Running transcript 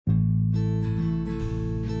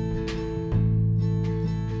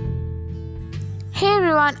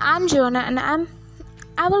everyone, I'm Jonah and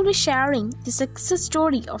I will be sharing the success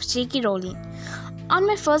story of J.K. Rowling on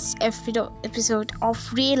my first episode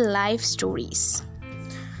of Real Life Stories.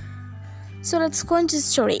 So let's go into the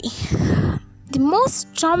story. The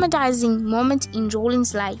most traumatizing moment in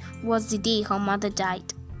Rowling's life was the day her mother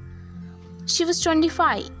died. She was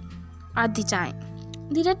 25 at the time.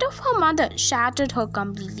 The death of her mother shattered her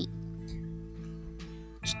completely.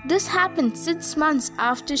 This happened 6 months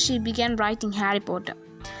after she began writing Harry Potter,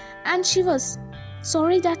 and she was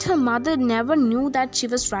sorry that her mother never knew that she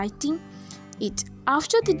was writing it.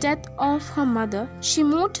 After the death of her mother, she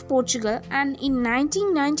moved to Portugal, and in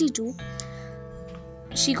 1992,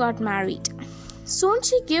 she got married. Soon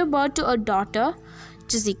she gave birth to a daughter,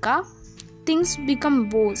 Jessica. Things became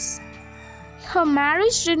worse. Her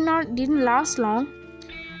marriage didn't last long,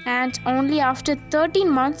 and only after 13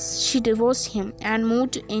 months she divorced him and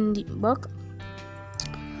moved to Edinburgh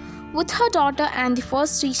with her daughter and the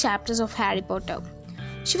first 3 chapters of Harry Potter.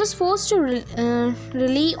 She was forced to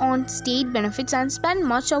rely on state benefits and spend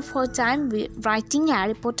much of her time writing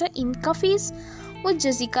Harry Potter in cafes, with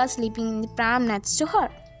Jessica sleeping in the pram next to her.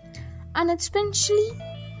 An especially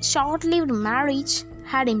short-lived marriage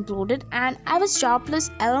had imploded, and I was jobless,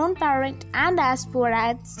 alone parent, and as poor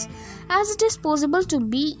as it is possible to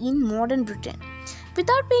be in modern Britain.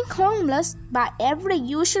 Without being homeless by every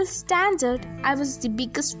usual standard, I was the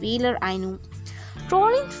biggest failure I knew.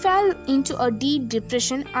 Rowling fell into a deep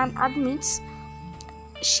depression and admits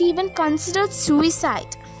she even considered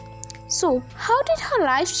suicide. So, how did her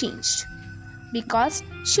life change? Because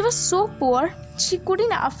she was so poor, she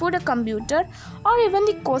couldn't afford a computer or even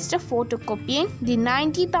the cost of photocopying the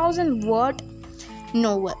 90,000 word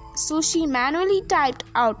novel. So she manually typed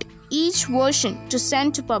out each version to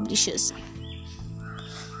send to publishers.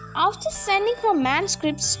 After sending her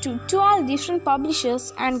manuscripts to 12 different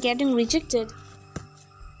publishers and getting rejected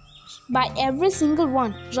by every single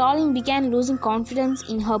one, Rowling began losing confidence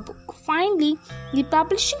in her book. Finally, the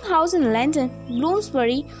publishing house in London,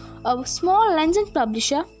 Bloomsbury, a small London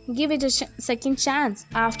publisher, gave it a second chance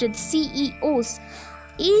after the CEO's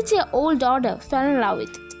 8-year-old daughter fell in love with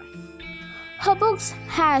it. Her books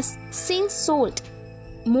has since sold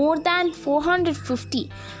more than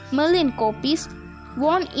 450 million copies,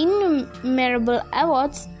 won innumerable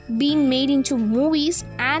awards, been made into movies,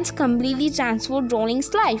 and completely transformed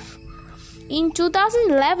Rowling's life. In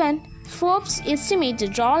 2011, Forbes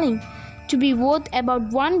estimated Rowling to be worth about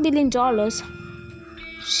 $1 billion.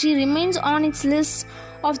 She remains on its list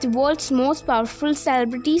of the world's most powerful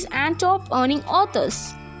celebrities and top-earning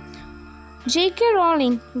authors. J.K.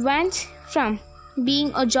 Rowling went from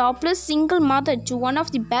being a jobless single mother to one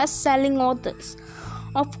of the best-selling authors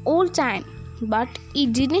of all time. But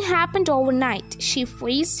it didn't happen overnight. She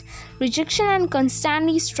faced rejection and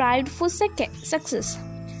constantly strived for success.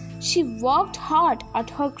 She worked hard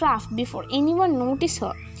at her craft before anyone noticed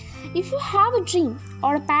her. If you have a dream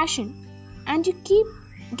or a passion and you keep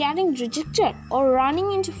getting rejected or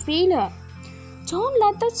running into failure, don't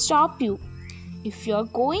let that stop you. If you're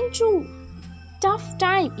going through tough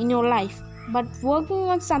time in your life but working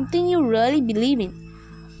on something you really believe in,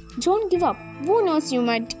 don't give up. Who knows, you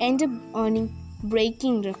might end up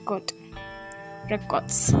breaking records.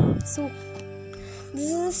 So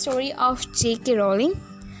this is the story of J.K. Rowling.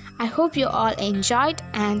 I hope you all enjoyed,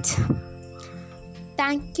 and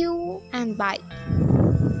thank you and bye.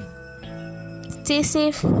 Stay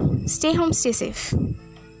safe, stay home, stay safe.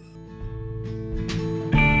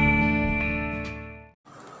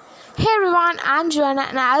 Hey everyone, I'm Joanna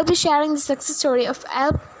and I'll be sharing the success story of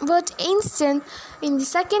Albert Einstein in the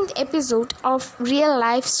second episode of Real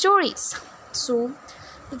Life Stories. So,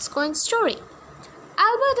 let's go into the story.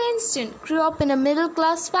 Albert Einstein grew up in a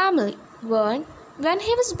middle-class family. When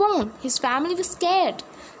he was born, his family was scared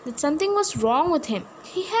that something was wrong with him.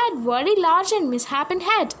 He had very large and misshapen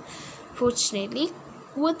head. Fortunately,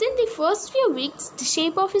 within the first few weeks, the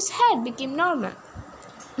shape of his head became normal.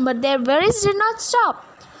 But their worries did not stop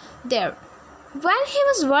there. When he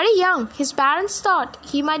was very young, his parents thought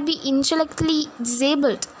he might be intellectually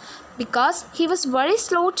disabled because he was very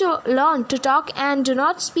slow to learn to talk and do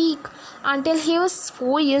not speak until he was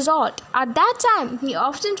 4 years old. At that time, he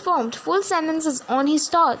often formed full sentences on his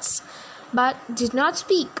thoughts but did not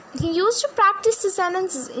speak. He used to practice the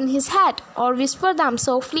sentences in his head or whisper them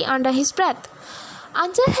softly under his breath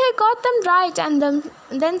until he got them right and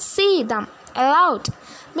then say them aloud.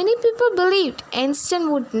 Many people believed Einstein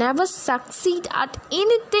would never succeed at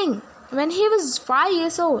anything. When he was 5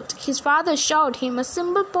 years old, his father showed him a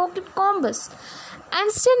simple pocket compass.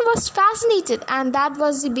 Einstein was fascinated, and that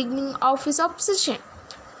was the beginning of his obsession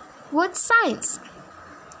with science.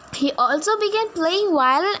 He also began playing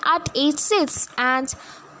violin at age 6 and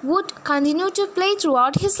would continue to play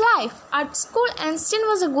throughout his life. At school, Einstein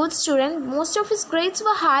was a good student. Most of his grades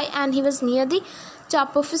were high and he was near the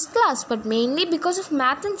top of his class, but mainly because of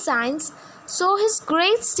math and science. So his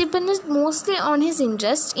grades depended mostly on his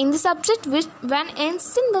interest in the subject. When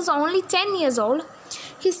Einstein was only 10 years old,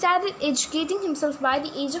 he started educating himself. By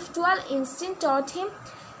the age of 12, Einstein taught him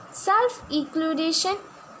self-Euclidean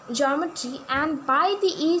geometry, and by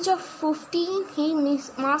the age of 15 he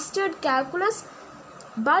mastered calculus,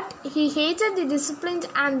 but he hated the disciplined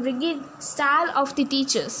and rigid style of the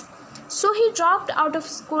teachers. So he dropped out of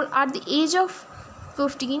school at the age of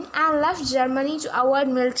 15 and left Germany to avoid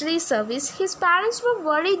military service. His parents were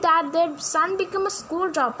worried that their son became a school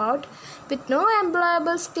dropout with no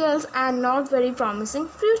employable skills and not very promising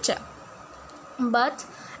future. But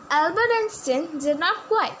Albert Einstein did not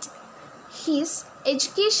quit his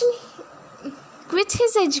education.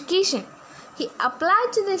 He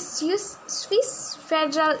applied to the Swiss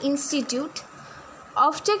Federal Institute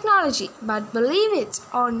of Technology, but believe it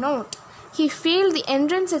or not, he failed the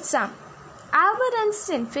entrance exam. Albert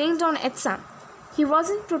Einstein failed on exam. He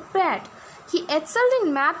wasn't prepared. He excelled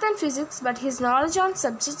in math and physics, but his knowledge on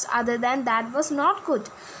subjects other than that was not good.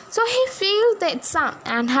 So he failed the exam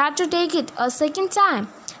and had to take it a second time,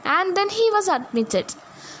 and then he was admitted.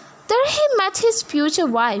 There he met his future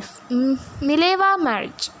wife, Mileva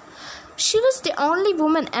Maric. She was the only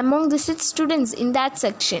woman among the 6 students in that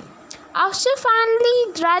section. After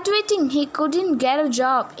finally graduating, he couldn't get a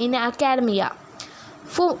job in academia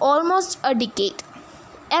for almost a decade.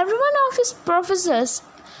 Every one of his professors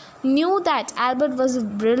knew that Albert was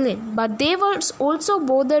brilliant, but they were also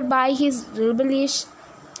bothered by his rebellious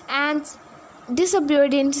and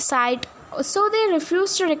disobedient side, so they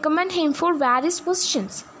refused to recommend him for various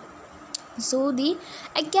positions. So the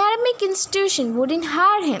academic institution wouldn't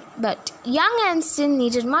hire him, but young Einstein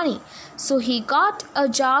needed money, so he got a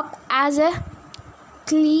job as a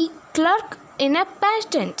clerk in a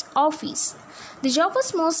patent office. The job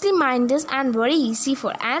was mostly mindless and very easy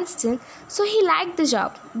for Einstein, so he liked the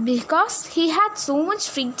job because he had so much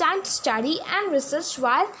free time to study and research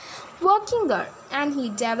while working there, and he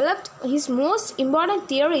developed his most important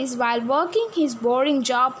theories while working his boring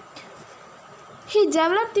job. He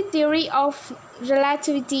developed the theory of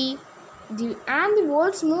relativity and the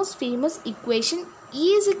world's most famous equation,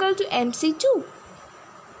 E is equal to mc2.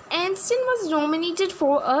 Einstein was nominated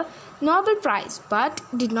for a Nobel Prize but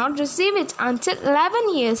did not receive it until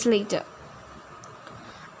 11 years later.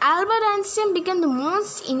 Albert Einstein became the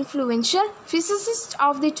most influential physicist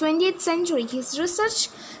of the 20th century. His research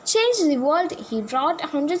changed the world. He wrote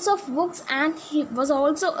hundreds of books and he was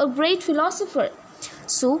also a great philosopher.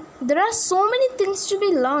 So, there are so many things to be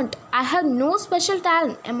learned. I have no special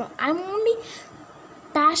talent. I'm only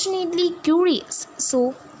passionately curious.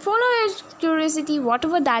 So, follow your curiosity,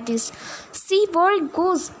 whatever that is. See where it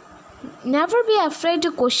goes. Never be afraid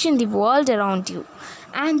to question the world around you.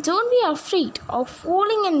 And don't be afraid of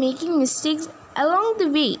falling and making mistakes along the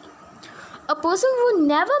way. A person who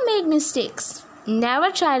never made mistakes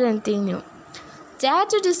never tried anything new. Dare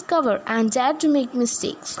to discover and dare to make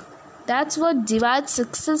mistakes. That's what divides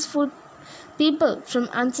successful people from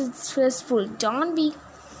unsuccessful. Don't be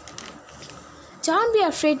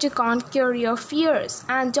afraid to conquer your fears,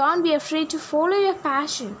 and don't be afraid to follow your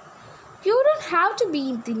passion. You don't have to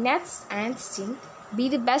be the next Einstein. Be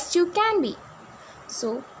the best you can be.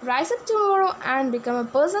 So rise up tomorrow and become a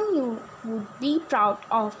person you would be proud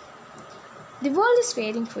of. The world is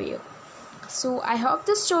waiting for you. So I hope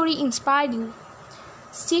this story inspired you.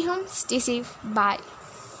 Stay home, stay safe. Bye.